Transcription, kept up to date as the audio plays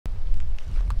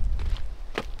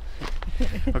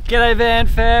Well, g'day Van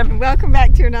fam. Welcome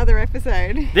back to another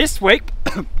episode. This week,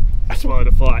 I swallowed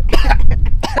a fly.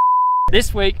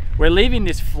 This week, we're leaving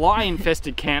this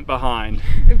fly-infested camp behind.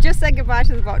 We've just said goodbye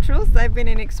to the Bottrells. They've been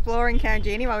in exploring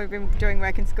Karijini while we've been doing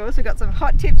work in school, so we've got some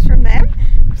hot tips from them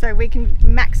so we can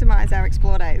maximise our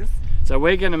explore days. So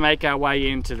we're going to make our way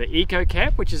into the eco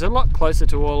camp, which is a lot closer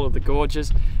to all of the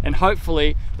gorges, and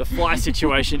hopefully the fly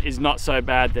situation is not so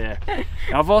bad there.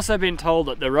 Now, I've also been told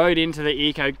that the road into the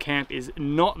eco camp is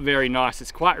not very nice.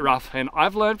 It's quite rough, and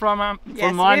I've learned from my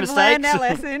mistakes. Learned our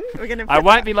lesson. I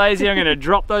won't be lazy. I'm going to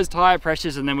drop those tyre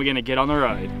pressures and then we're going to get on the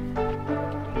road.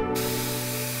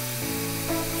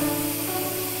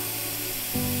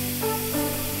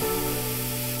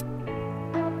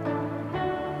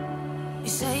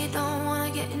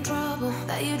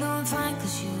 That you're doing fine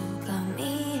cause you got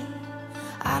me.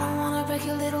 I don't wanna break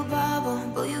your little bubble,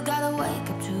 but you gotta wake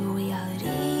up to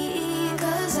reality.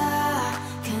 Cause I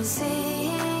can see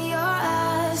in your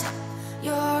eyes,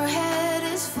 your head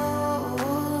is full of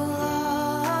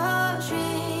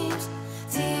dreams.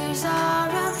 Tears are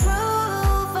a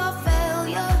proof of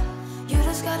failure. You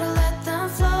just gotta let them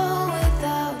flow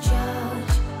without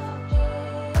judge.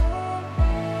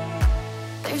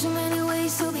 There's so many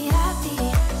ways to be happy.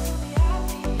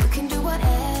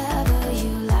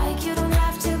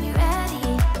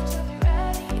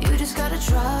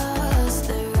 Trust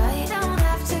the right, don't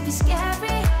have to be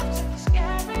scary.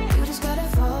 You just gotta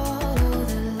follow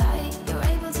the light. You're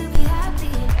able to be happy.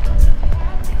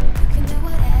 You can do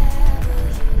whatever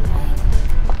you like.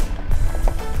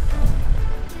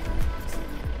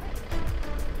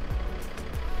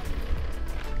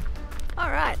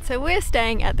 Alright, so we're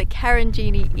staying at the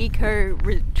Karijini Eco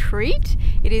Retreat.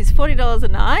 It is $40 a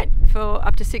night for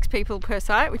up to 6 people per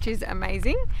site, which is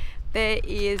amazing. There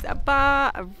is a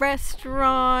bar, a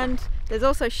restaurant, there's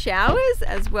also showers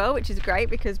as well, which is great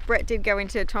because Brett did go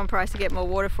into Tom Price to get more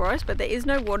water for us, but there is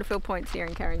no water fill points here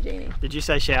in Karijini. Did you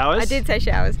say showers? I did say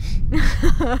showers.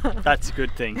 That's a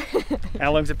good thing.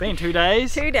 How long's it been? 2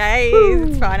 days? 2 days, Woo.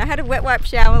 It's fine. I had a wet wipe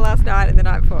shower last night and the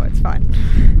night before, it's fine.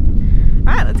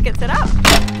 Alright, let's get set up.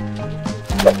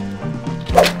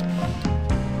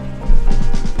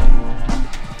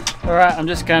 Alright, I'm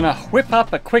just going to whip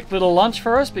up a quick little lunch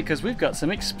for us because we've got some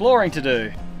exploring to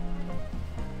do.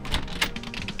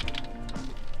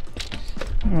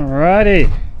 Alrighty.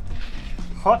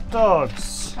 Hot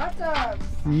dogs. Hot dogs.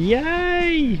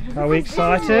 Yay! Are we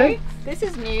excited? This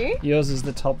is new. Yours is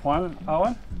the top one,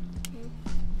 Owen.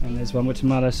 And there's one with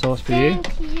tomato sauce for you.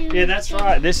 Yeah, that's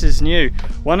right. This is new.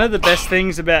 One of the best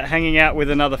things about hanging out with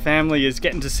another family is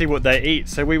getting to see what they eat.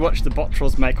 So we watched the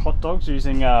Bottrells make hot dogs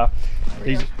using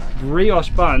these brioche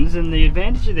buns, and the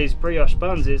advantage of these brioche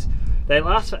buns is they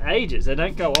last for ages. They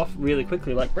don't go off really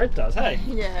quickly like bread does, hey?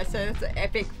 Yeah, so that's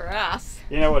epic for us.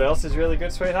 You know what else is really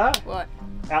good, sweetheart? What?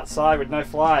 Outside with no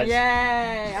flies.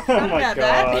 Yay! I forgot about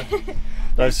God. that.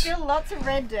 There's still lots of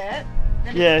red dirt.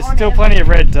 Yeah, still plenty of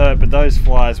red dirt, but those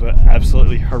flies were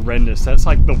absolutely horrendous. That's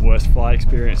like the worst fly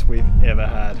experience we've ever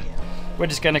had. We're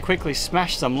just going to quickly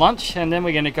smash some lunch and then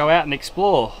we're going to go out and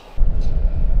explore.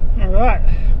 Alright,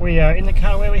 we are in the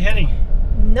car. Where are we heading?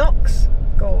 Knox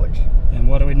Gorge. And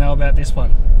what do we know about this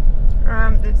one?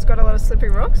 It's got a lot of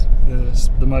slippery rocks. It's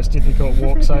the most difficult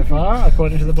walk so far,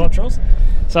 according to the Bottrells.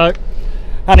 So,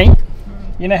 honey,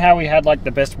 you know how we had like the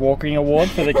best walking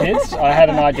award for the kids? I had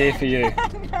an idea for you.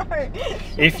 No.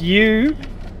 If you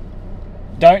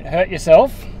don't hurt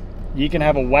yourself, you can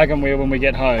have a wagon wheel when we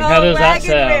get home. How does that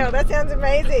sound? Wagon wheel, that sounds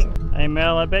amazing. Hey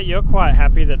Mel, I bet you're quite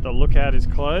happy that the lookout is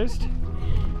closed.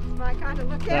 My kind of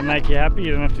lookout. That make you happy?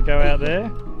 You don't have to go out there.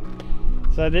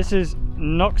 So this is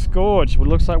Knox Gorge. It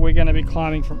looks like we're going to be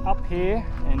climbing from up here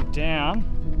and down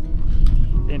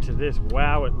into this.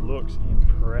 Wow, it looks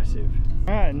impressive.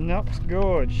 Alright, Knox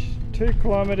Gorge, 2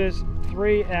 kilometers,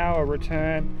 3-hour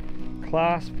return,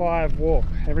 class 5 walk.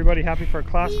 Everybody happy for a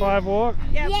class 5 walk?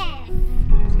 Yep. Yes.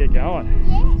 Let's get going.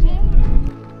 Yes.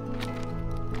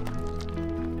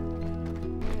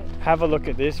 Have a look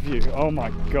at this view. Oh my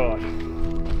god.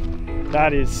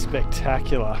 That is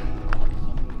spectacular.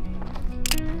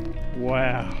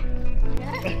 Wow.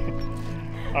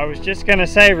 I was just going to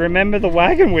say, remember the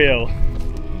wagon wheel.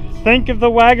 Think of the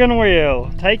wagon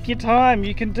wheel. Take your time.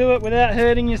 You can do it without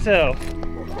hurting yourself.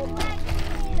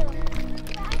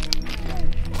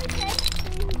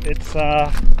 It's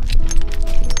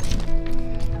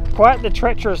quite the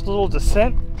treacherous little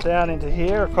descent down into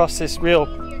here across this real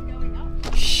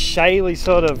shaly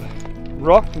sort of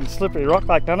rock and slippery rock.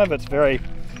 Like none of it's very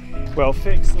well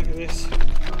fixed. Look at this.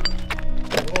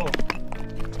 Oh,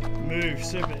 move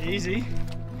super easy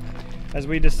as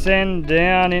we descend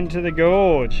down into the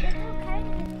gorge.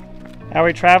 How are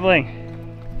we travelling?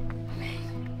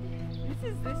 This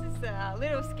is a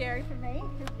little scary for me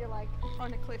because you're like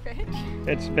on a cliff edge.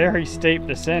 It's very steep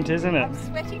descent, isn't it? I'm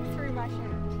sweating through my shirt.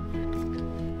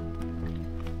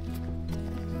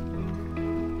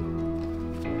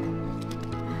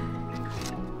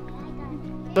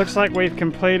 Looks like we've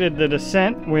completed the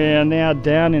descent. We're now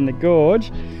down in the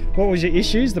gorge. What was your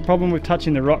issues? The problem with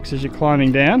touching the rocks as you're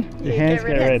climbing down? Your hands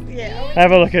get red. Yeah.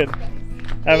 Have a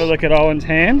look at Owen's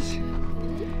hands.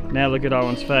 Now look at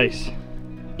Owen's face.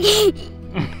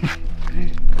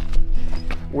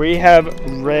 We have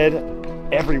red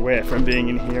everywhere from being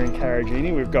in here in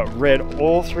Karijini. We've got red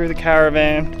all through the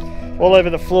caravan, all over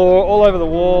the floor, all over the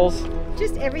walls.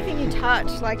 Just everything you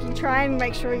touch, like you try and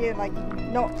make sure you're like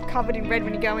not covered in red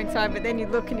when you go inside, but then you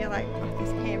look and you're like, oh, there's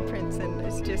handprints, and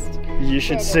it's just. You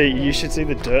should see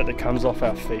the dirt that comes off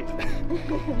our feet.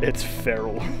 It's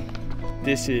feral.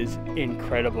 This is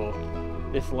incredible.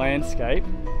 This landscape,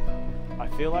 I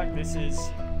feel like this is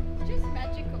just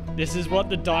magical. This is what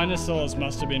the dinosaurs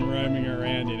must have been roaming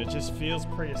around in. It just feels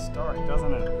prehistoric,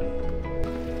 doesn't it?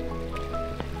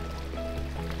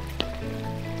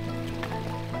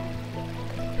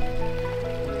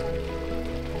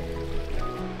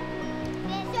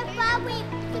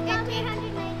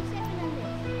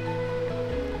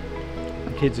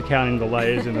 Kids are counting the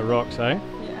layers in the rocks, eh?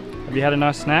 Yeah. Have you had a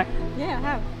nice snack? Yeah, I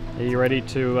have. Are you ready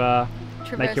to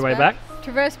make your way back?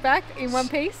 Traverse back in one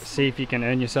piece. See if you can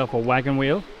earn yourself a wagon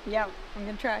wheel. Yeah, I'm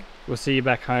gonna try. We'll see you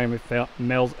back home. If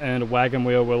Mel's earned a wagon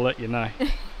wheel, we'll let you know.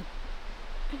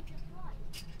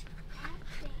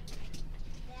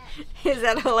 Is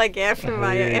that all I get for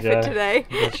my effort today?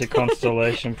 That's your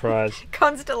constellation prize.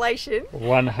 Constellation?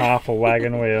 1/2 a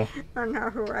wagon wheel.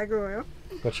 1/2 a wagon wheel.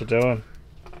 What you doing?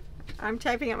 I'm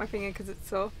taping up my finger because it's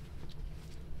sore.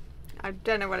 I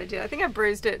don't know what I did. I think I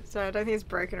bruised it, so I don't think it's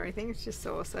broken or anything. It's just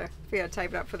sore, so we gotta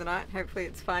tape it up for the night. Hopefully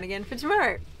it's fine again for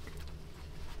tomorrow.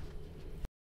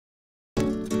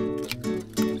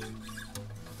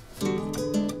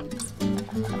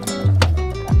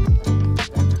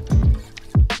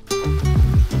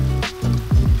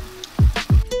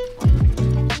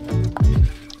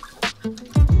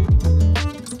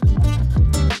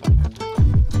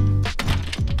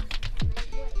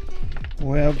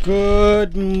 Well,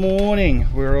 good morning.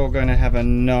 We're all going to have a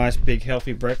nice big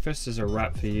healthy breakfast. There's a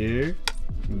wrap for you,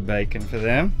 bacon for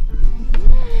them.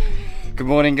 Good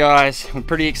morning, guys. I'm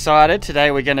pretty excited.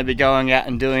 Today we're going to be going out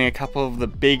and doing a couple of the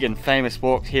big and famous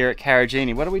walks here at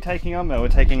Karijini. What are we taking on, Mel? We're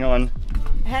taking on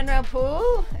Handrail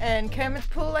pool and Kermit's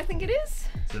pool, I think it is.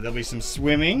 So there'll be some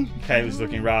swimming. Kayla's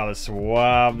looking rather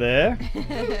suave there.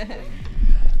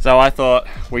 So I thought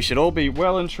we should all be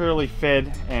well and truly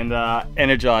fed and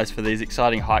energized for these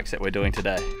exciting hikes that we're doing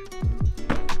today.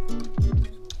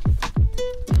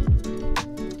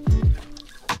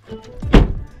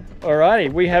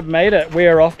 Alrighty, we have made it. We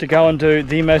are off to go and do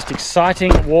the most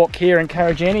exciting walk here in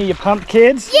Karijini. You pumped,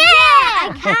 kids? Yeah!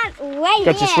 I can't wait.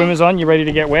 Got your swimmers on? You ready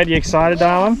to get wet? You excited,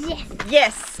 darling? Yes.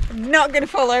 Yes! Not gonna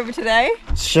fall over today.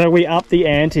 Shall we up the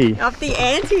ante? Up the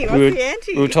ante? What's the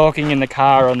ante? We were talking in the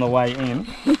car on the way in.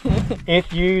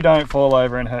 If you don't fall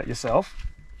over and hurt yourself,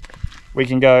 we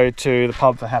can go to the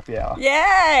pub for happy hour.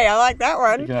 Yay! I like that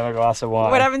one. You can have a glass of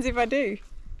wine. What happens if I do?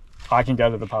 I can go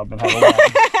to the pub and have a wine.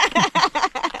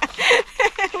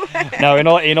 No,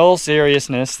 in all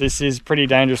seriousness, this is pretty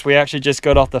dangerous. We actually just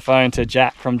got off the phone to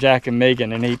Jack from Jack and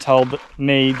Megan, and he told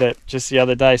me that just the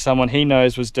other day someone he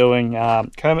knows was doing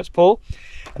Kermit's pool,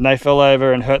 and they fell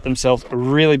over and hurt themselves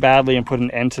really badly and put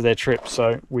an end to their trip.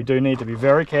 So we do need to be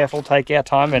very careful, take our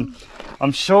time, and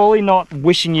I'm surely not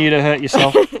wishing you to hurt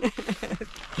yourself.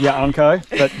 Yeah, Unco,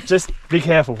 but just be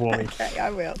careful for me. Okay, I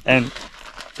will. And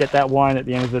get that wine at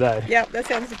the end of the day. Yep, that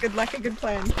sounds like a good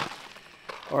plan.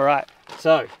 All right,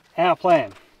 so our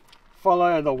plan: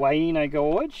 follow the Waeno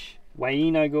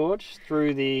Gorge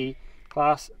through the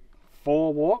Class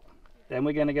 4 walk. Then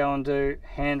we're going to go and do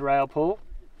handrail pool.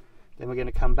 Then we're going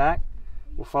to come back.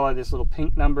 We'll follow this little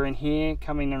pink number in here,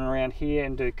 come in and around here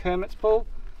and do Kermit's pool,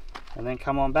 and then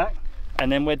come on back,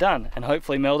 and then we're done. And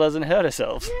hopefully Mel doesn't hurt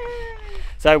herself. Yay.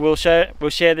 So we'll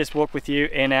share this walk with you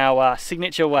in our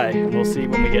signature way, and we'll see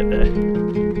when we get there.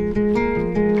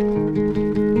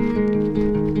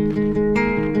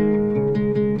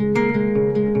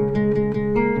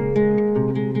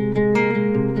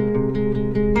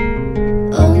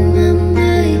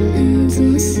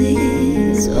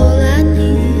 All I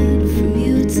need from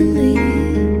you to me.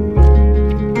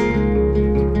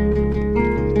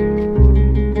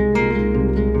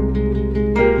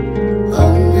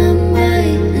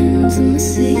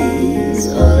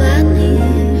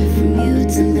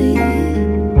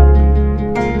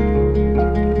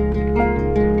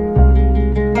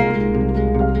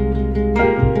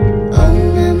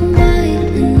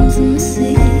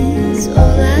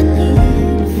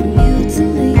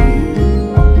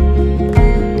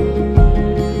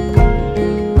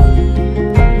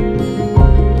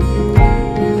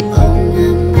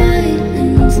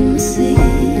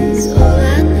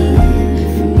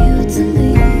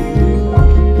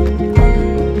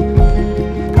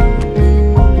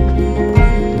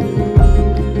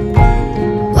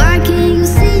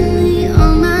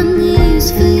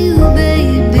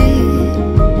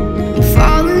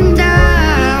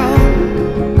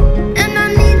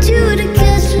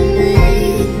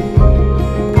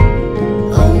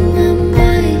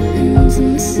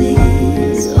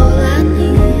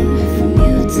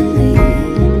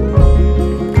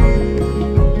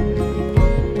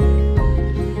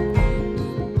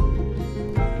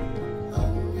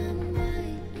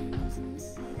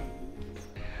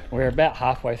 We're about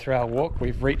halfway through our walk.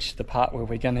 We've reached the part where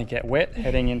we're going to get wet,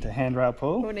 heading into handrail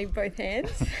pool. We'll need both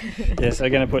hands. Yeah, so we're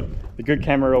going to put the good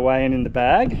camera away and in the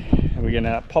bag. And we're going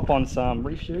to pop on some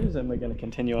reef shoes and we're going to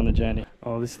continue on the journey.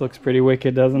 Oh, this looks pretty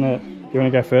wicked, doesn't it? You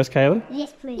want to go first, Kaylee?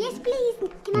 Yes, please. Yes, please.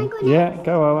 Can I go now? Yeah,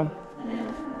 go, Owen.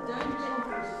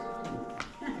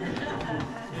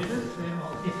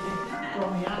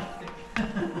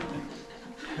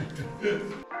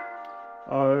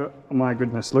 Oh my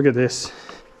goodness, look at this.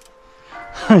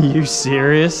 Are you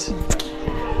serious?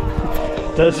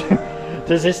 Does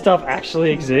this stuff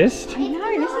actually exist? I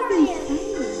know, this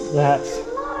is insane. That's...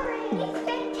 It's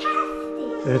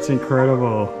fantastic. It's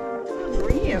incredible.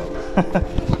 Real.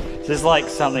 This is like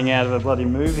something out of a bloody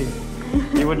movie.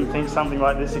 You wouldn't think something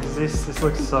like this exists. This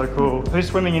looks so cool. Who's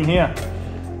swimming in here?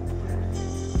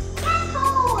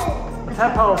 A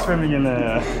tadpole swimming in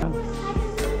there.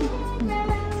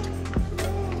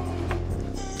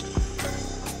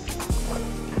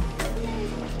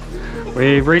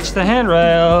 We've reached the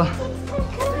handrail.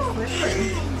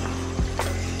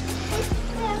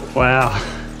 Wow,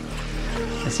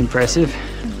 that's impressive.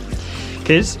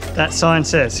 Kids, that sign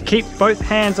says, keep both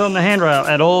hands on the handrail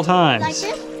at all times. Like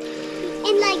this?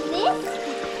 And like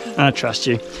this? I trust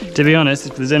you. To be honest,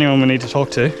 if there's anyone we need to talk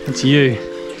to, it's you.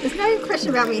 There's no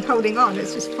question about me holding on,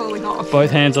 it's just falling off.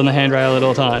 Both hands on the handrail at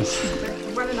all times.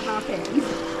 1.5 hands.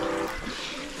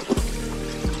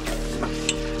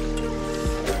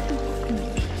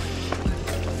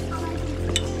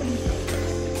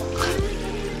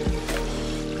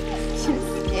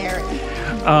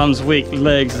 Arms weak,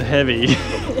 legs heavy.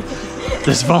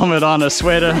 There's vomit on a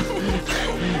sweater.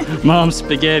 Mom's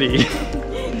spaghetti.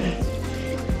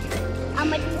 I'm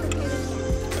gonna do it.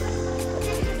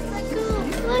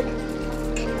 Look.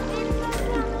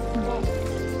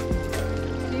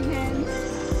 2 hands.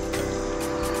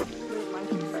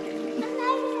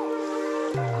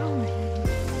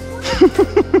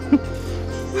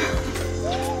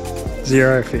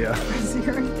 0 fear. 0 fear.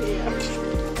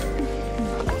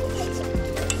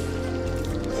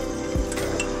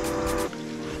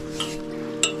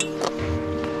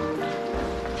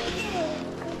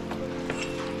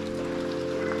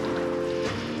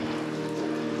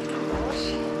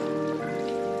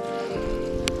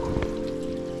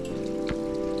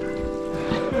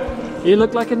 You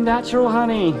look like a natural,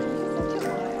 honey.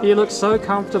 You look so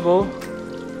comfortable.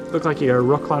 Look like you go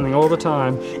rock climbing all the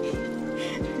time.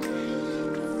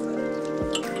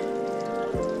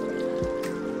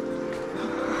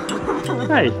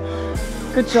 Hey,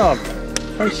 good job.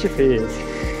 Face your fears.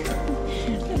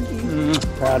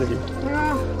 Proud of you.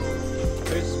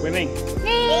 Who's swimming?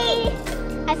 Me!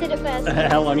 I said it first.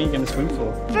 How long are you going to swim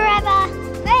for? Forever.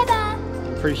 Forever.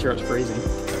 I'm pretty sure it's freezing.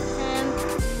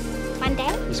 One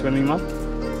day. You swimming, Mum? I'm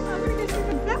going to go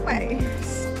swim that way.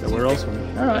 So we're all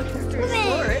swimming. All right.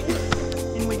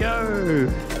 In we go.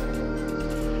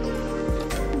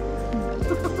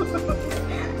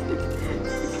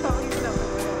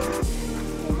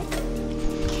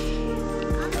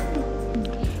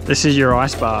 This is your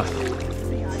ice bath.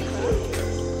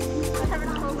 I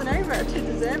haven't fallen over to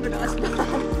deserve an ice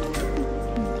bath.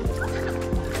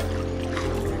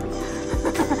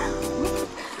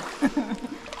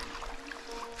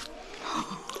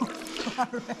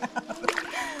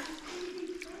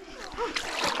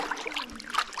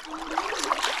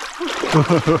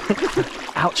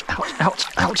 Ouch, ouch, ouch,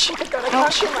 ouch,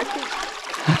 ouch.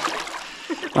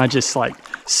 I just like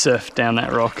surfed down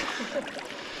that rock.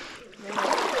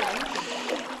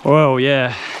 Whoa,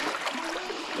 yeah.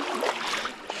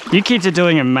 You kids are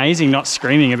doing amazing not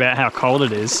screaming about how cold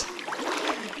it is.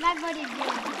 My body's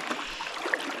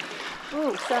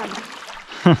Oh, sun.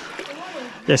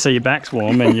 Yeah, so your back's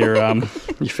warm and your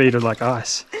feet are like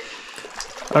ice.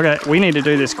 Okay, we need to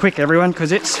do this quick, everyone,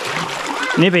 because it's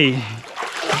Nibby.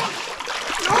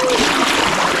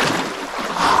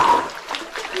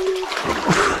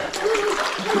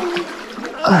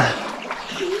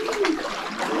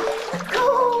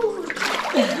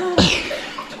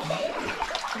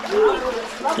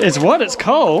 It's what? It's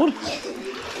cold?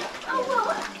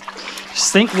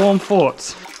 Just think warm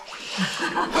thoughts.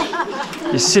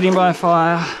 You're sitting by a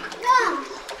fire.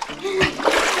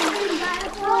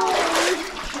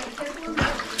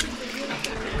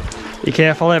 Be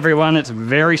careful, everyone, it's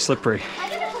very slippery.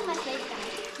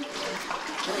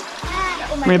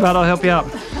 Come here, bud, I'll help you up.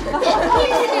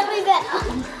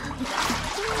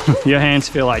 Your hands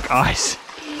feel like ice.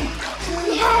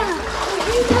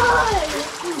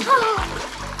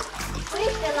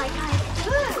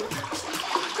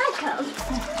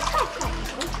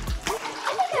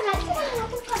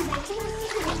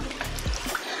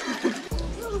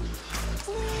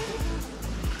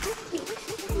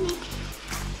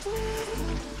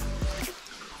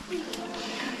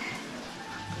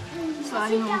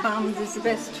 Riding on bums is the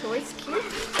best choice, kid.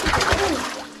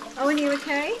 Oh, are you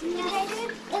okay?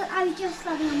 I was just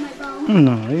sliding on my bum.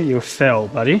 No, you fell,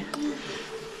 buddy.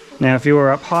 Now, if you were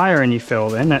up higher and you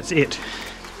fell, then that's it.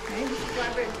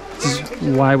 This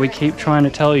is why we keep trying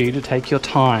to tell you to take your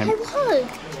time. Hello.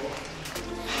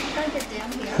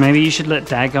 Maybe you should let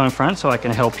Dad go in front so I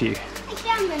can help you.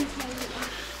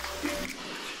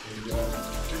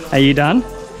 Are you done?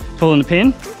 Pulling the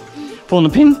pin? Pulling the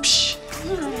pin? Psh.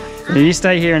 You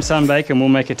stay here and sunbake and we'll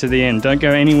make it to the end. Don't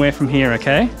go anywhere from here,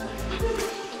 okay? I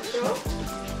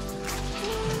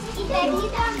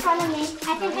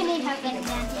think I need help getting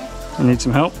down here. You need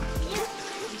some help?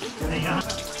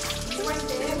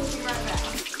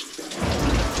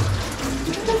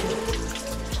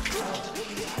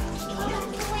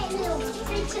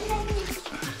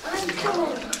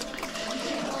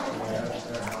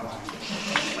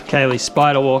 Kaylee's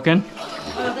spider walking.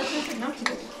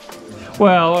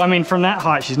 Well, I mean, from that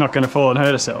height, she's not going to fall and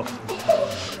hurt herself.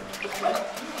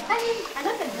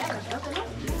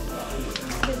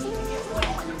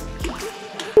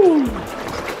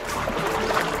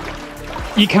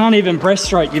 You can't even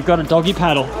breaststroke, you've got a doggy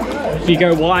paddle. If you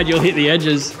go wide, you'll hit the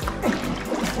edges.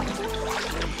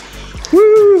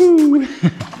 Woo!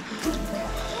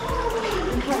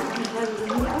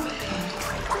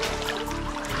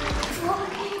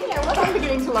 I'm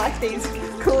beginning to like these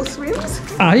cool swims.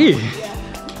 Are you?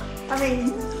 I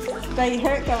mean, they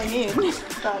hurt going in, but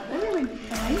they're really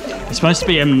amazing. It's supposed to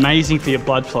be amazing for your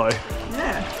blood flow.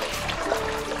 Yeah.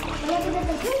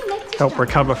 Help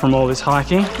recover from all this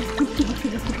hiking.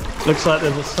 Looks like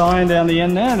there's a sign down the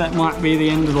end there. That might be the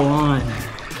end of the line.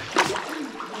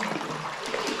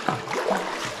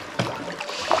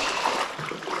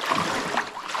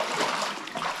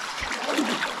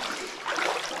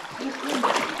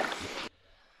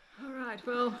 Alright,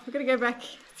 well, we're going to go back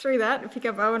through that and pick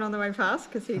up Owen on the way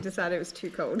past because he decided it was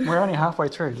too cold. We're only halfway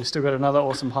through. We've still got another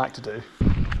awesome hike to do.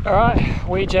 Alright,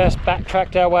 we just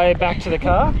backtracked our way back to the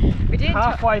car. We did.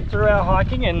 Halfway through our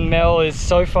hiking and Mel is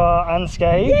so far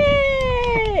unscathed.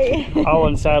 Yay!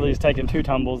 Owen sadly has taken 2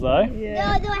 tumbles though.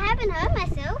 Yeah. No, I haven't hurt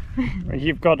myself.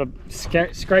 You've got a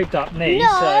scraped up knee,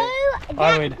 No, so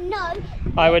no.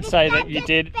 I would say that you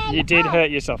did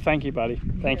hurt yourself. Thank you, buddy.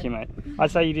 Thank you, mate.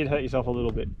 I'd say you did hurt yourself a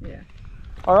little bit. Yeah.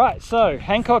 Alright, so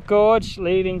Hancock Gorge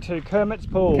leading to Kermit's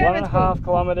Pool. Kermit's 1.5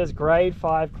 kilometres, grade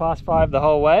 5, class 5 the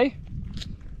whole way.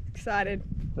 Excited.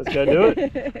 Let's go do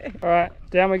it. Alright,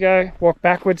 down we go. Walk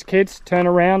backwards, kids. Turn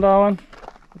around, Owen.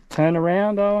 Turn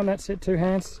around, Owen. That's it. 2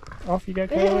 hands. Off you go,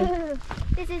 Kaylee.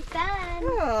 This is fun.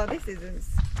 Oh, this isn't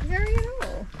scary at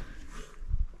all.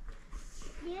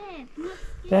 Yeah.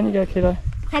 Down you go, kiddo.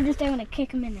 I just don't want to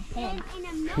kick him in the head.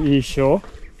 Are you sure?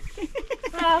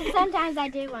 Well, sometimes I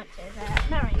do want to, but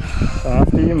not right now.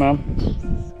 After you, Mum.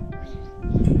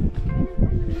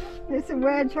 There's some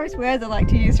choice words I like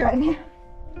to use right now.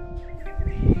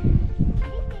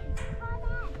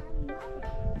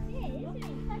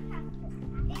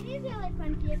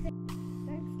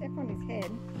 Don't step on his head.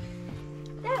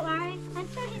 Don't worry, I'm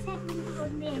sure his head wouldn't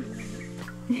hold me.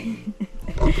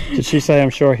 Did she say I'm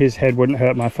sure his head wouldn't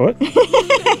hurt my foot?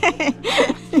 I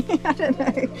don't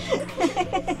know.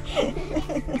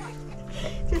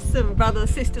 Just some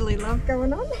brother-sisterly love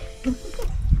going on.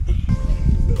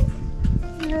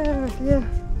 Yeah.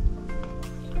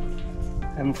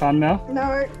 Having fun, Mel?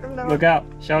 No, I'm not. Look up.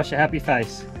 Show us your happy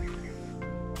face.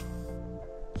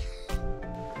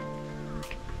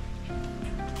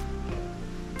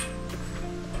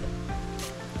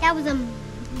 That was a...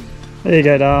 There you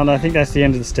go, darling. I think that's the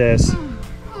end of the stairs.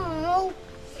 Oh.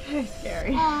 So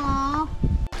scary. Aww.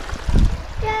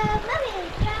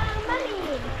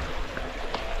 Mommy.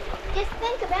 Just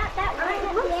think about that It right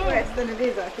looks there. worse than it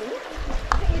is, I think.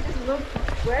 I think it just looks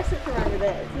worse from over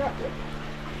there. It's not good.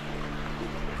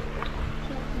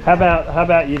 How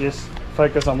about you just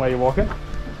focus on where you're walking? What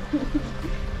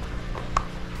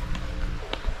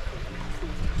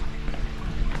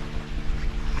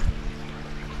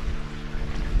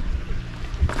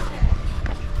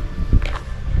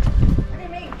do you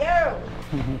mean, go?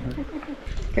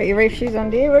 Got your reef shoes on,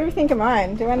 dear. What do you think of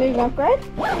mine? Do I need an upgrade?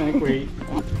 I think we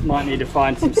might need to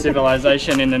find some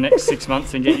civilization in the next 6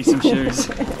 months and get you some shoes.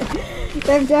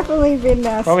 They've definitely been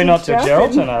Probably not to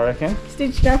Geraldton, I reckon.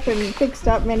 Stitched up and fixed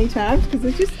up many times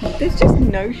because there's just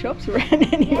no shops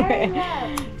around anywhere.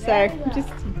 So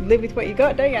just live with what you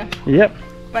got, don't you? Yep.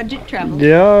 Budget travel.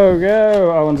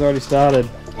 Go. Owen's already started.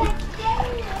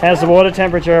 How's the water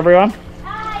temperature, everyone?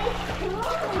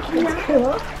 It's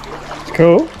cool. It's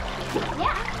cool?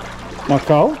 Yeah. Not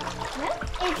cold? No,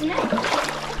 it's not.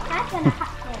 That's a hot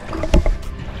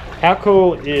How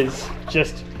cool is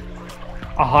just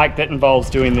a hike that involves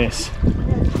doing this.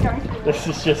 This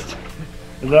is just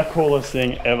the coolest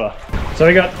thing ever. So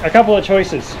we got a couple of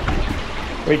choices.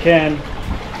 We can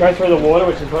go through the water,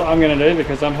 which is what I'm going to do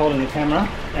because I'm holding the camera,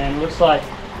 and it looks like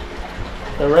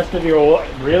the rest of you are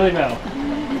really Mel.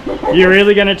 You're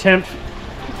really going to tempt?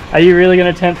 Are you really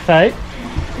going to tempt fate?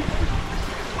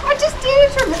 I just did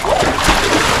it from.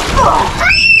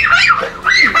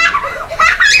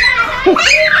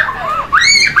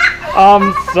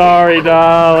 I'm sorry,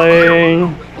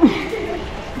 darling.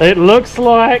 It looks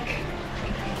like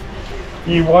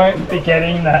you won't be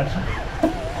getting that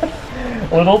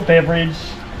little beverage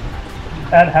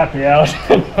at happy hour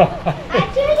tonight.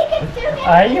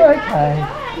 Are you okay?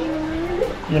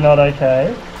 You're not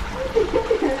okay?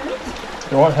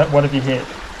 What have you hit?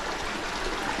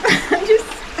 I just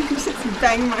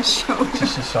banged my shoulder.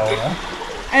 Just your shoulder?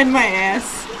 And my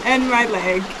ass. And my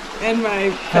leg. And my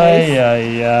face.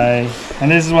 Hey. And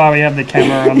this is why we have the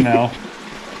camera on Mel.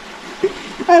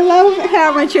 I love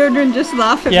how my children just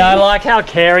laugh at me. Yeah, I like how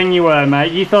caring you were,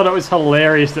 mate. You thought it was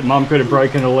hilarious that Mum could have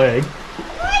broken a leg.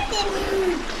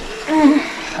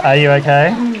 Are you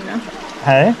okay? No.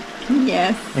 Hey?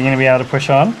 Yes. You're going to be able to push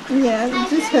on? Yeah, it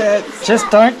just hurts. Just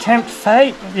don't tempt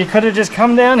fate. You could have just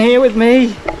come down here with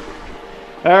me.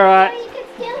 Alright.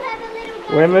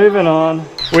 We're moving on.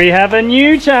 We have a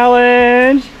new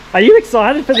challenge. Are you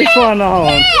excited for this one, Owen?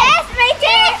 Yes, me too.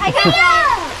 I got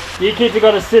it. You kids have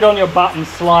got to sit on your butt and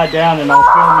slide down and I'll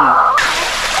film you.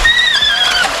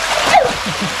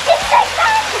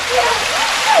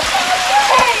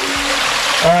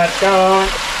 Alright, go on.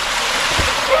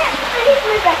 I need to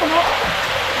move back a bit.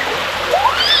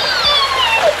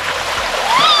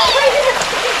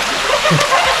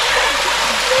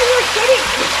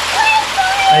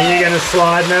 Are you going to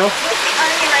slide, Mel?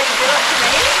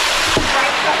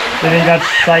 Do you think that's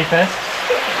safest?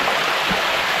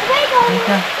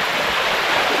 Okay.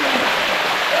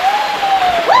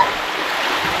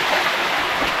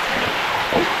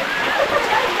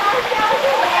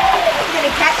 You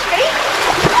gonna catch me?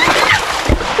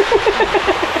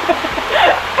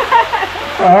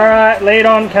 Alright, lead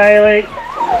on, Kaylee.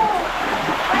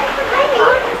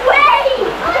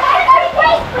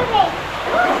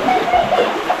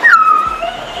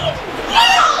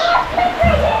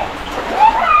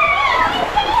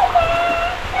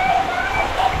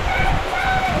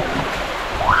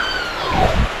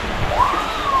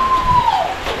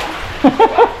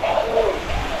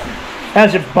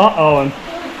 How's your butt, Owen?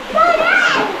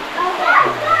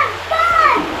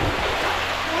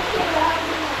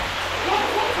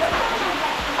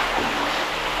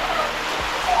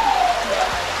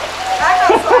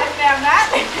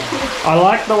 I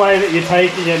like the way that you're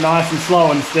taking it nice and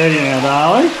slow and steady now,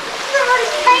 darling.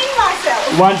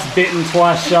 Once bitten,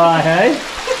 twice shy, hey?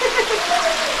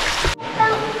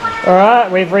 Alright,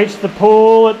 we've reached the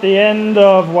pool at the end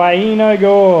of Waeno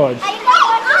Gorge.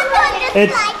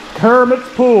 It's Kermit's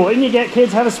pool. In you get,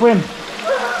 kids, have a swim.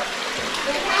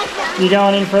 You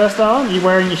going in first, Owen? You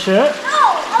wearing your shirt?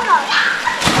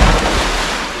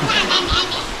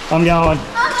 I'm going.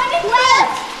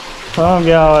 I'm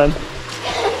going.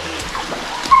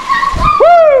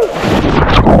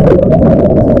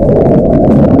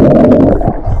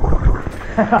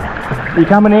 You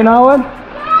coming in, Owen?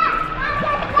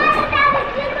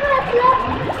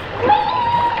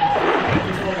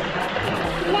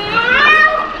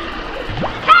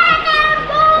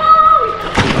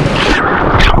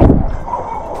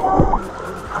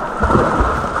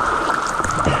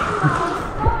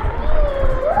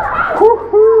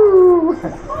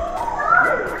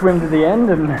 Swim to the end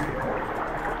and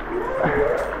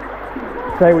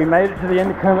say we made it to the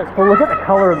end of Kermit's pool. Look at the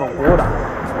colour of the water.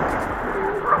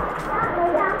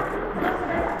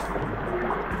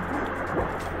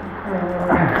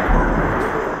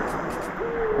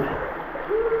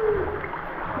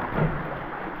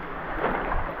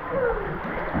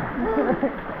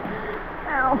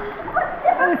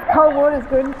 This cold water's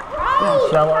good. Yeah,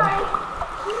 shallow.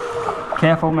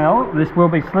 Careful, Mel. This will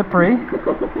be slippery.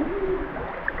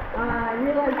 I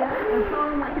realise that I'm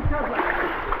falling like a toddler.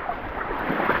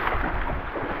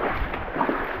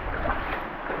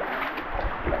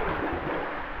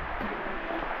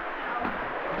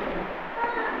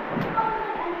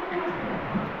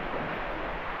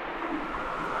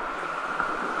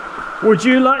 Would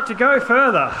you like to go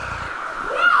further?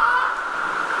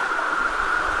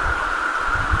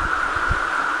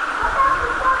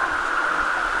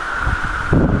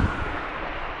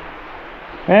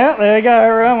 Yeah, there we go,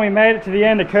 everyone. We made it to the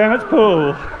end of Kermit's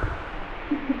pool.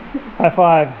 High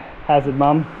five, Hazard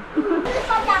Mum.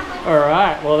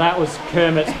 Alright, well that was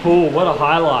Kermit's pool. What a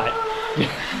highlight.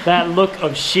 that look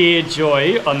of sheer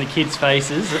joy on the kids'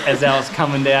 faces as I was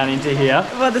coming down into here.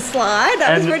 Well, the slide,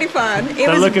 that was really fun.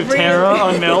 The look of terror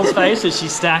on Mel's face as she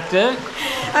stacked it.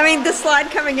 I mean, the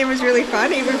slide coming in was really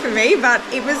fun, even for me, but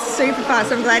it was super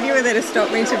fast. I'm glad you were there to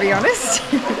stop me, to be honest.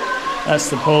 That's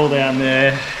the pool down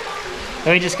there.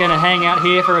 We're just going to hang out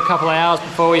here for a couple of hours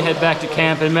before we head back to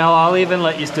camp. And Mel, I'll even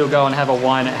let you still go and have a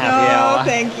wine at happy hour. Oh,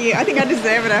 thank you. I think I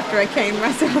deserve it after I came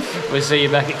myself. We'll see you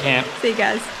back at camp. See you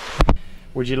guys.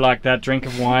 Would you like that drink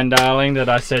of wine, darling, that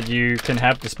I said you can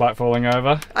have despite falling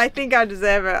over? I think I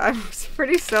deserve it. I'm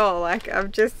pretty sore. Like,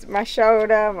 I'm just, my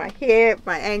shoulder, my hip,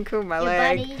 my ankle, my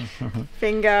leg,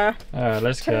 finger, Alright,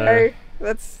 let's toe.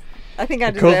 go. I think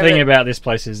I The deserve cool thing it. about this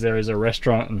place is there is a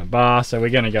restaurant and a bar, so we're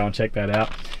going to go and check that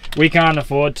out. We can't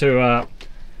afford to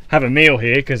have a meal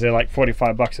here because they're like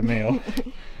 45 bucks a meal.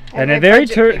 And they're very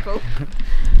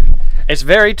it's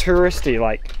very touristy.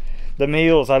 Like the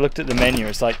meals, I looked at the menu,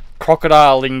 it's like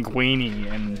crocodile linguine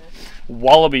and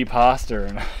wallaby pasta,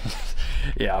 and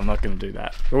yeah, I'm not going to do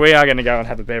that. But we are going to go and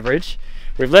have a beverage.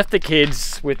 We've left the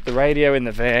kids with the radio in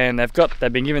the van.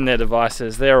 They've been given their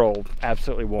devices. They're all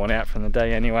absolutely worn out from the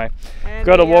day anyway. And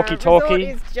got a walkie-talkie. resort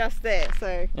is just there,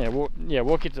 so. Yeah,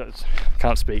 walkie-talkie.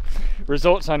 Can't speak.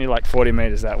 Resort's only like 40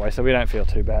 meters that way, so we don't feel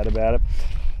too bad about it.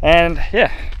 And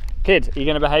yeah, kids, are you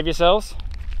going to behave yourselves?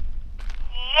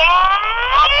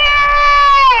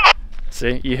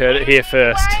 See, you heard it here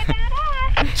first.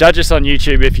 Judge us on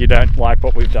YouTube if you don't like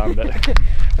what we've done. But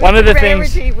one of the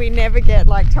things we never get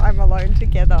like time alone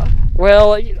together.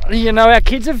 Well, you know, our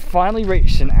kids have finally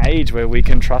reached an age where we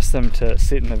can trust them to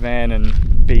sit in the van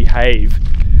and behave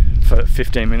for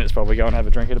 15 minutes while we go and have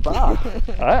a drink at a bar.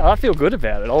 I feel good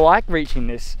about it. I like reaching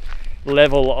this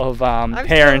level of parenting.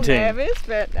 I'm still nervous,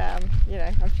 but you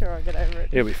know, I'm sure I'll get over it.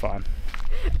 It'll be fine.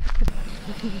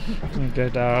 Okay,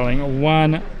 darling,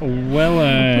 one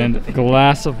well-earned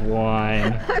glass of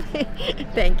wine.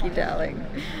 Thank you, darling.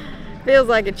 Feels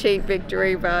like a cheap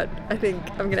victory, but I think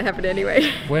I'm going to have it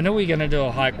anyway. When are we going to do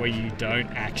a hike where you don't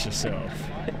axe yourself?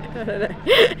 I don't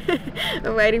know.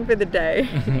 I'm waiting for the day.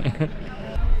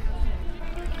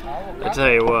 I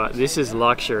tell you what, this is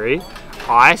luxury.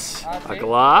 Ice, a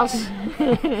glass.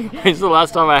 When's the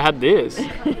last time I had this?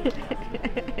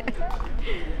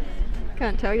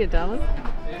 Can't tell you, darling.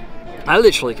 I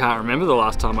literally can't remember the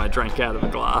last time I drank out of a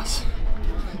glass.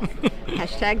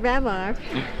 Hashtag van life.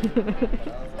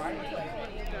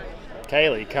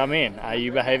 Kaylee, come in. Are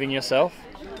you behaving yourself?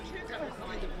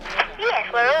 Yes,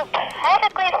 we're all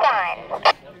perfectly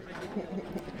fine.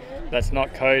 That's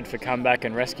not code for come back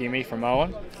and rescue me from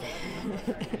Owen?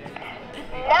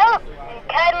 No,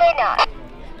 totally not.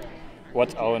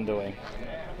 What's Owen doing?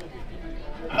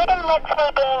 Sitting next to me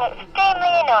being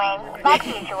extremely annoying, like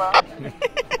usual.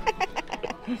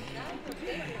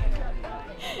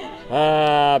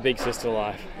 Ah, big sister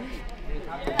life.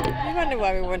 You wonder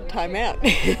why we want time out.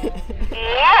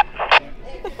 Yep.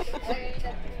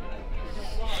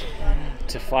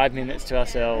 To 5 minutes to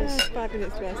ourselves. 5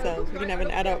 minutes to ourselves. We can have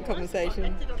an adult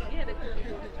conversation.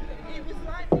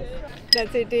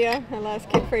 That's it, dear. Our last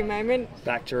kid-free moment.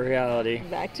 Back to reality.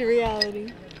 Back to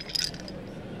reality.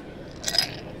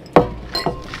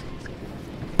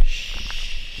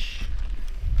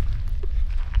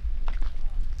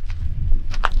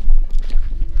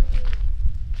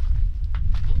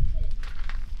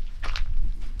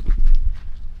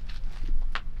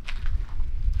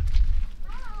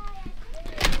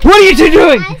 What are you two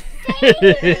doing?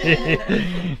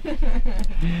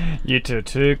 You two are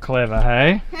too clever,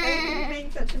 hey?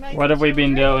 What have we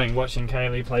been doing? Watching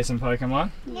Kaylee play some Pokemon?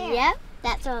 Yep,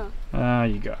 that's all. Oh,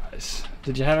 you guys.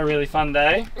 Did you have a really fun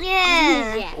day?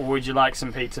 Yeah. Or would you like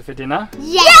some pizza for dinner?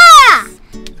 Yeah!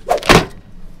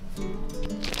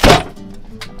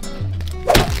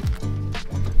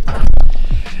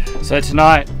 So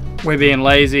tonight, we're being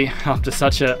lazy after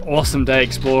such an awesome day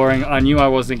exploring. I knew I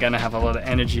wasn't going to have a lot of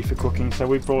energy for cooking, so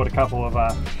we brought a couple of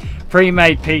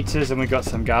pre-made pizzas and we got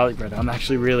some garlic bread. I'm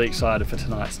actually really excited for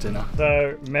tonight's dinner.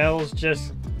 So Mel's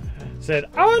just said,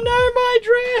 "Oh no, my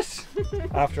dress!"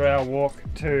 after our walk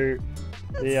to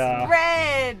the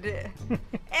Red!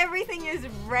 Everything is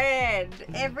red.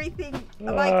 Everything,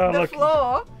 like Oh, the look.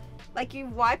 floor, like you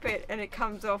wipe it and it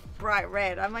comes off bright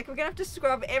red. I'm like, we're gonna have to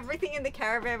scrub everything in the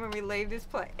caravan when we leave this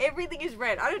place. Everything is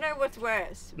red. I don't know what's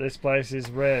worse. This place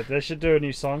is red. They should do a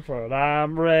new song for it.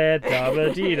 I'm red,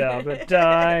 dabba dee dabba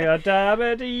die,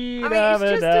 dabba dee I mean, it's dabba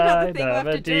just another die, thing we have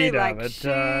to dabba dee do. Like dabba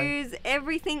die. shoes,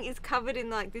 everything is covered in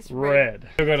like this red. Red.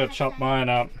 I've got to chop mine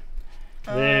up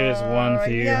There's one for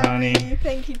you, yummy. honey.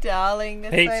 Thank you, darling.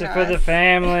 That's Pizza so for the nice.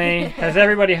 family. Has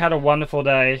everybody had a wonderful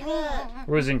day? It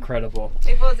was incredible.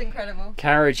 It was incredible.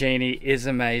 Karijini is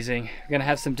amazing. We're going to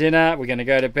have some dinner, we're going to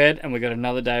go to bed, and we've got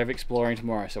another day of exploring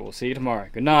tomorrow. So we'll see you tomorrow.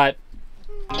 Good night.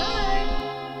 Bye.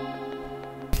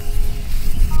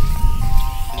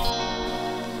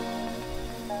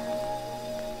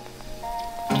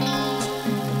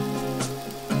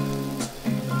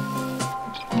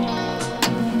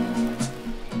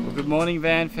 Good morning,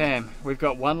 Van Fam. We've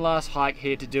got one last hike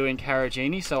here to do in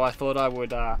Karijini, so I thought I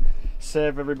would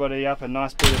serve everybody up a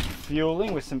nice bit of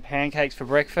fueling with some pancakes for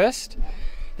breakfast.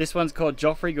 This one's called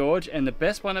Joffrey Gorge, and the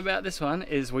best one about this one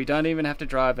is we don't even have to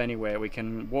drive anywhere. We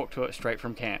can walk to it straight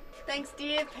from camp. Thanks,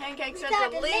 dear. Pancakes are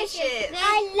delicious.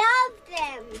 I love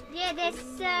them. Yeah, they're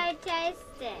so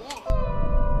tasty.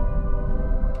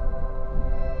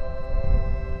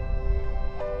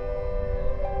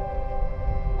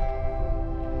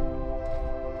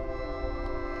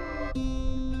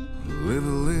 Live a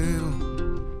little,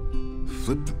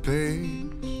 flip the page,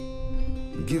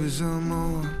 give it some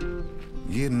more,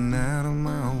 getting out of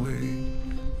my way.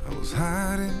 I was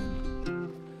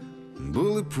hiding,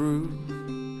 bulletproof,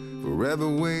 forever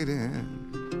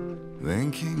waiting,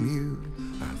 then came you.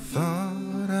 I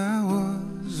thought I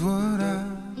was what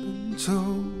I've been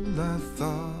told I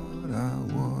thought I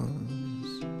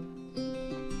was.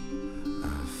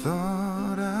 I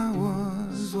thought I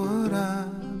was what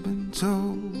I've been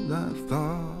told I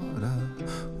thought I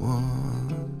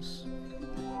was.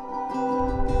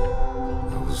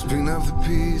 I was picking up the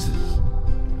pieces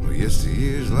of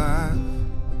yesteryear's life,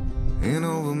 in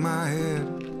over my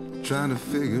head, trying to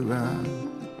figure out.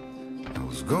 I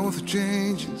was going through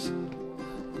changes,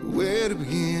 where to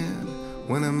begin,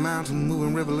 when a mountain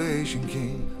moving revelation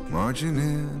came marching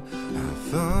in. I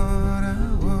thought I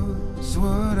was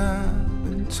what I've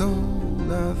been told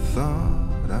I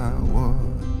thought I was.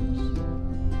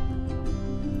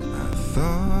 I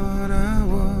thought I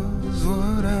was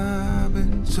what I've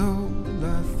been told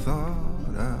I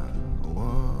thought I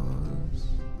was.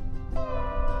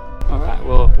 Alright,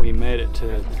 well, we made it to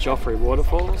the Joffrey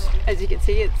waterfalls. As you can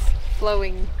see, it's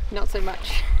flowing not so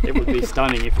much. It would be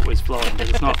stunning if it was flowing, but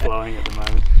it's not flowing at the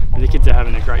moment. And the kids are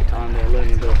having a great time. They're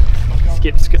learning to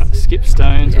skip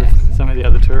stones with some of the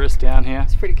other tourists down here.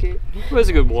 It's pretty cute. It was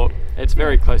a good walk. It's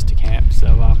very close to camp,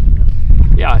 so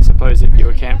yeah, I suppose if you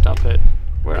were camped up at,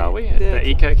 where are we? At the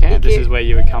eco camp. This is where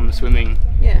you would come swimming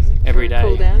every day.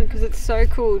 Cool down, because it's so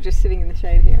cool just sitting in the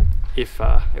shade here. If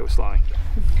it was flowing.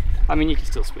 I mean, you can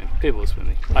still swim. People are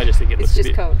swimming. I just think it looks a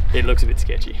bit cold. It looks a bit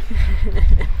sketchy.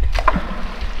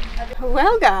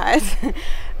 Well, guys,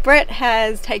 Brett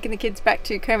has taken the kids back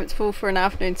to Kermit's pool for an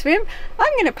afternoon swim.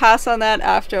 I'm going to pass on that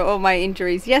after all my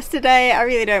injuries yesterday. I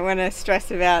really don't want to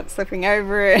stress about slipping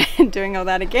over it and doing all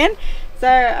that again. So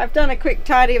I've done a quick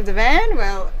tidy of the van,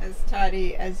 well, as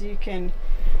tidy as you can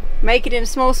make it in a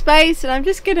small space, and I'm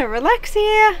just going to relax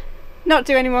here, not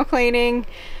do any more cleaning,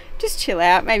 just chill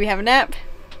out, maybe have a nap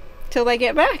till they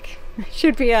get back.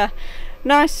 Should be a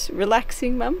nice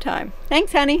relaxing mum time.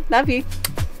 Thanks, honey, love you.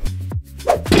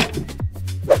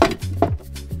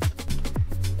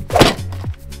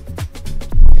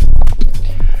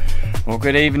 Well,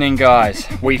 good evening, guys.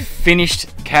 We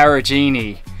finished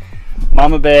Karijini.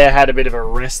 Mama Bear had a bit of a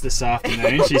rest this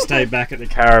afternoon. She stayed back at the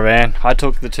caravan. I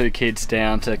took the two kids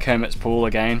down to Kermit's pool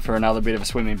again for another bit of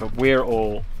swimming, but we're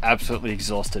all absolutely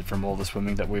exhausted from all the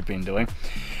swimming that we've been doing.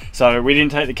 So we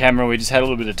didn't take the camera, we just had a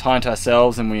little bit of time to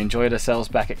ourselves, and we enjoyed ourselves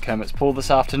back at Kermit's pool this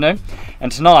afternoon.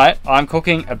 And tonight I'm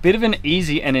cooking a bit of an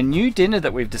easy and a new dinner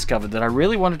that we've discovered that I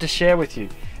really wanted to share with you.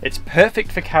 It's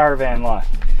perfect for caravan life.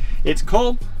 It's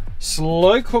called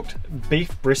slow cooked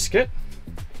beef brisket.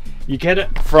 You get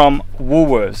it from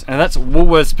Woolworths, and that's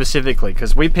Woolworths specifically,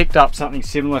 because we picked up something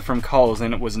similar from Coles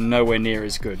and it was nowhere near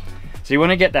as good. So you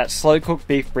want to get that slow cooked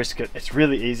beef brisket. It's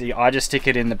really easy. I just stick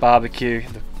it in the barbecue.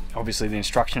 Obviously the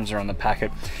instructions are on the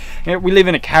packet. You know, we live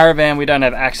in a caravan, we don't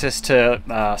have access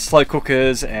to slow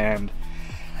cookers and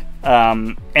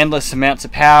endless amounts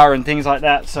of power and things like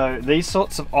that, so these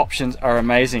sorts of options are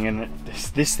amazing, and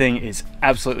this thing is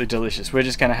absolutely delicious. We're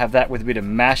just going to have that with a bit of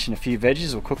mash and a few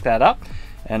veggies. We'll cook that up,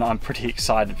 and I'm pretty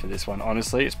excited for this one.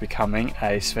 Honestly, it's becoming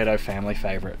a Sveto family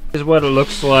favorite. This is what it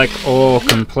looks like all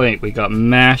complete. We've got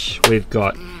mash, we've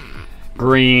got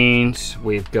greens,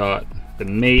 we've got the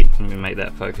meat. Let me make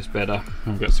that focus better.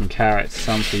 I've got some carrots,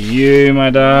 some for you,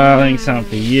 my darling, some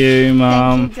for you,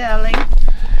 Mum. Thank you, darling.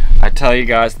 I tell you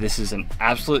guys, this is an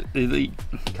absolutely,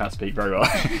 can't speak very well.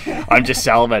 I'm just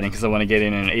salivating because I want to get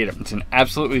in and eat it. It's an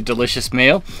absolutely delicious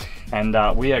meal, and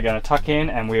we are going to tuck in,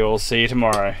 and we will see you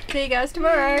tomorrow. See you guys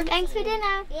tomorrow. Thanks for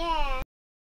dinner. Yeah.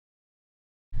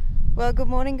 Well, good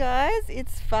morning guys.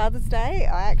 It's Father's Day.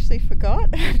 I actually forgot.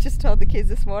 I've just told the kids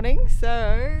this morning.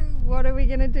 So, what are we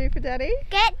going to do for Daddy?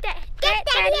 Get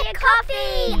Daddy a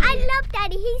coffee! I love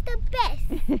Daddy, he's the best!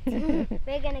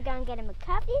 We're going to go and get him a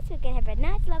coffee, so we're going to have a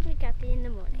nice lovely coffee in the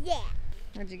morning. Yeah.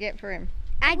 What'd you get for him?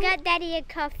 I got Daddy a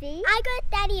coffee. I got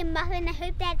Daddy a muffin. I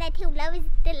hope that he'll love his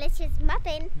delicious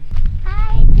muffin.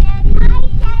 Hi Daddy! Hi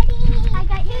Daddy! I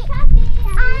got you a coffee!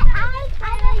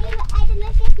 I got you a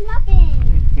delicious muffin!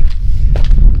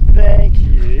 Thank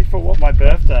you for what, my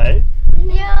birthday?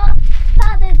 Your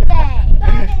Father's Day.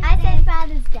 I said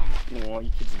Father's Day. Oh, you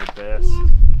kids are the best. Yeah.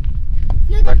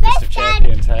 You're the Breakfast best of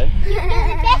champions, hey? You're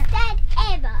the best dad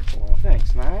ever. Oh,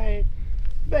 thanks, mate.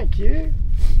 Thank you.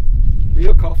 For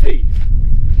your coffee.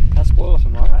 How spoiled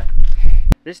am I?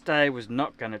 This day was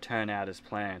not going to turn out as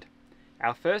planned.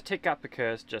 Our first hiccup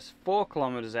occurs just 4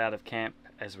 kilometres out of camp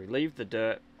as we leave the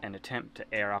dirt and attempt to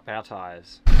air up our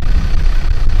tyres.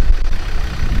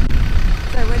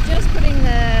 So we're just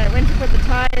went to put the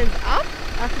tyres up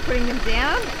after putting them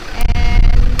down, and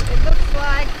it looks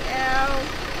like our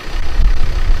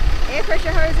air pressure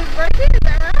hose is broken, is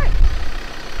that right?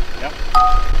 Yep.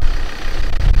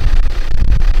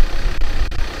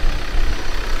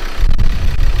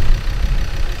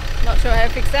 Not sure how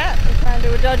to fix that. We're trying to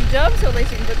do a dodgy job, so at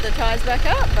least we can put the tyres back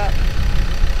up, but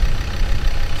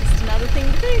just another thing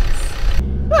to fix.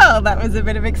 Well, that was a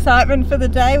bit of excitement for the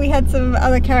day. We had some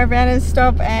other caravanners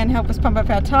stop and help us pump up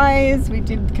our tyres. We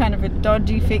did kind of a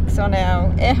dodgy fix on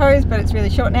our air hose, but it's really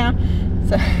short now,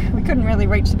 so we couldn't really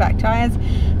reach the back tyres.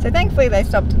 So thankfully they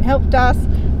stopped and helped us.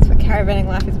 That's what caravanning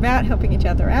life is about, helping each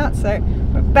other out. So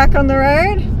we're back on the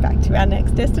road, back to our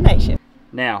next destination.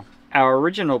 Now, our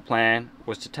original plan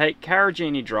was to take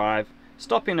Karijini Drive,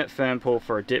 stop in at Fernpool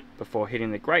for a dip before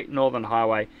hitting the Great Northern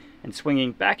Highway and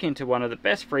swinging back into one of the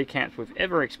best free camps we've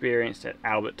ever experienced at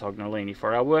Albert Tognolini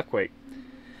for our work week.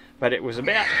 But it was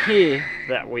about here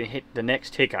that we hit the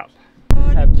next hiccup.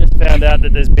 I've just found out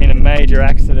that there's been a major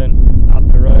accident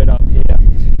up the road up here.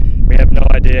 We have no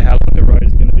idea how long the road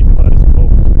is going to be closed for,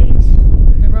 which means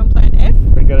Remember on plan F?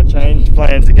 we've got to change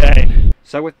plans again.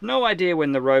 So with no idea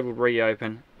when the road would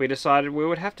reopen, we decided we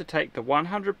would have to take the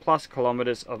 100+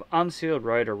 kilometres of unsealed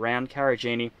road around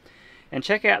Karijini and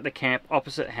check out the camp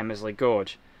opposite Hammersley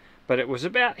Gorge. But it was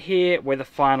about here where the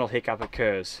final hiccup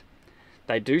occurs.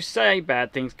 They do say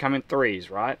bad things come in threes,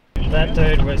 right? That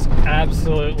dude was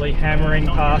absolutely hammering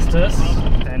past us,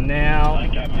 and now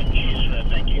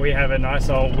we have a nice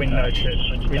old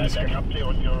windscreen.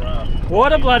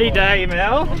 What a bloody day,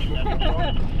 Mel!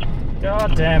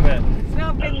 God damn it. It's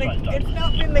not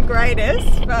been the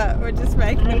greatest, but we're just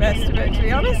making the best of it, to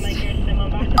be honest.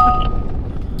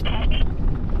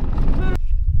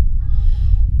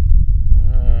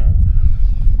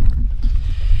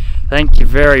 Thank you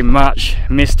very much,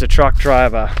 Mr. Truck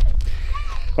Driver.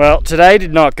 Well, today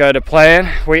did not go to plan.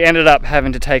 We ended up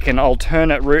having to take an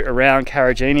alternate route around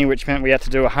Karijini, which meant we had to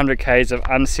do 100 k's of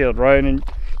unsealed road, and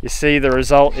you see the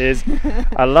result is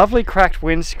a lovely cracked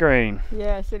windscreen.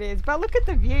 Yes, it is. But look at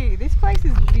the view. This place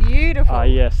is beautiful. Oh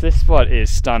yes, this spot is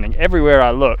stunning. Everywhere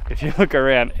I look, if you look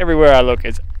around, everywhere I look,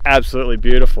 it's absolutely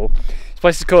beautiful. This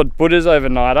place is called Buddha's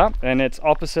Overnighter, and it's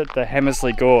opposite the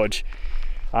Hammersley Gorge.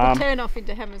 Turn off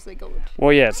into Hammersley Gorge.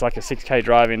 Well, yeah, it's like a 6k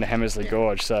drive into Hammersley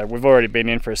Gorge. So we've already been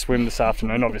in for a swim this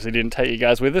afternoon. Obviously didn't take you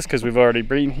guys with us because we've already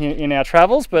been here in our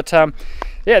travels. But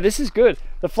yeah, this is good.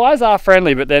 The flies are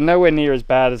friendly, but they're nowhere near as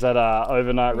bad as that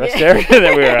overnight rest area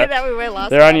that we were at. That we were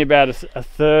last They're time. only about a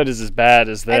third as bad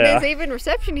as there. And there's even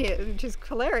reception here, which is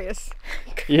hilarious.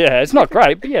 Yeah, it's not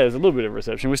great, but yeah, there's a little bit of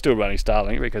reception. We're still running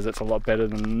Starlink because it's a lot better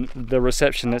than the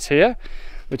reception that's here.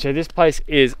 But yeah, this place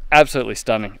is absolutely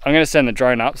stunning. I'm going to send the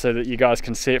drone up so that you guys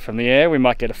can see it from the air. We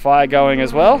might get a fire going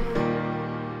as well.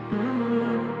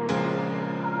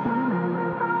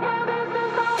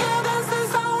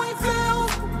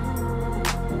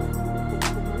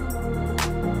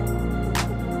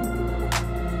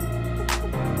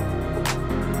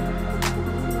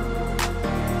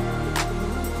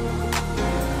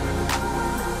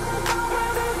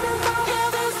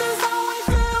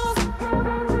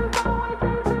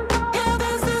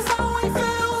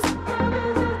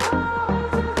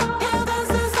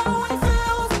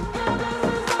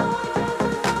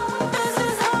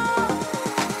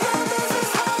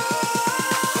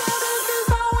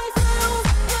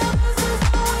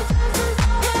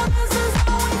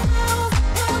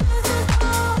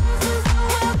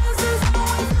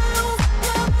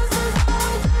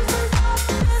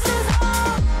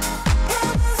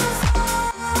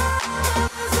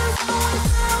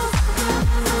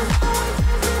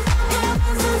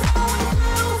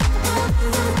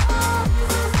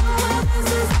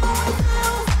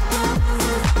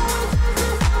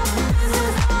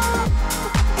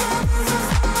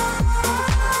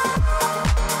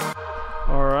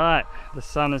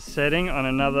 sun is setting on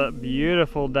another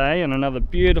beautiful day and another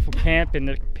beautiful camp in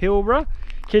the Pilbara.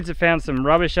 Kids have found some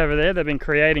rubbish over there. They've been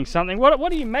creating something. What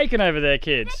are you making over there,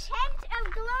 kids? The tent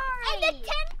of glory. And the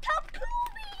tent of glory.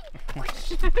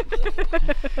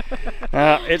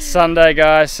 It's Sunday,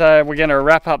 guys, so we're going to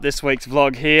wrap up this week's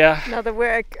vlog here. Another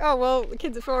work. Oh well, the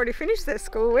kids have already finished their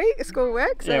schoolwork.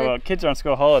 So. Yeah, well, kids are on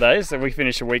school holidays, so we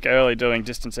finish a week early doing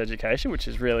distance education, which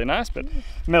is really nice, but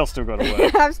Mel's still got to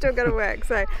work. I've still got to work,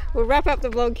 so we'll wrap up the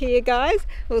vlog here, guys.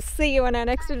 We'll see you on our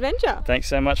next adventure. Thanks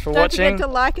so much for Don't watching. forget to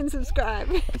like and subscribe.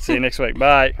 See you next week.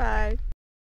 Bye. Bye.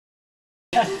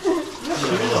 I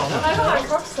got my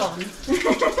Crocs on.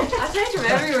 I take them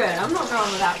everywhere. I'm not going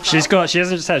without Crocs. She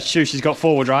hasn't just had shoes, she's got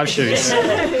 4-wheel drive shoes.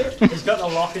 She's got the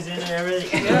lockers in and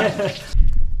everything. Yeah.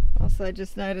 Also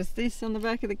just noticed this on the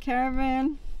back of the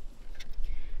caravan.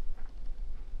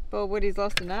 Bob Woody's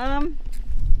lost an arm.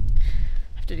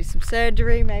 Have to do some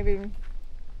surgery, maybe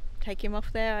take him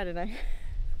off there, I don't know.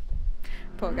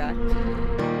 Poor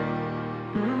guy.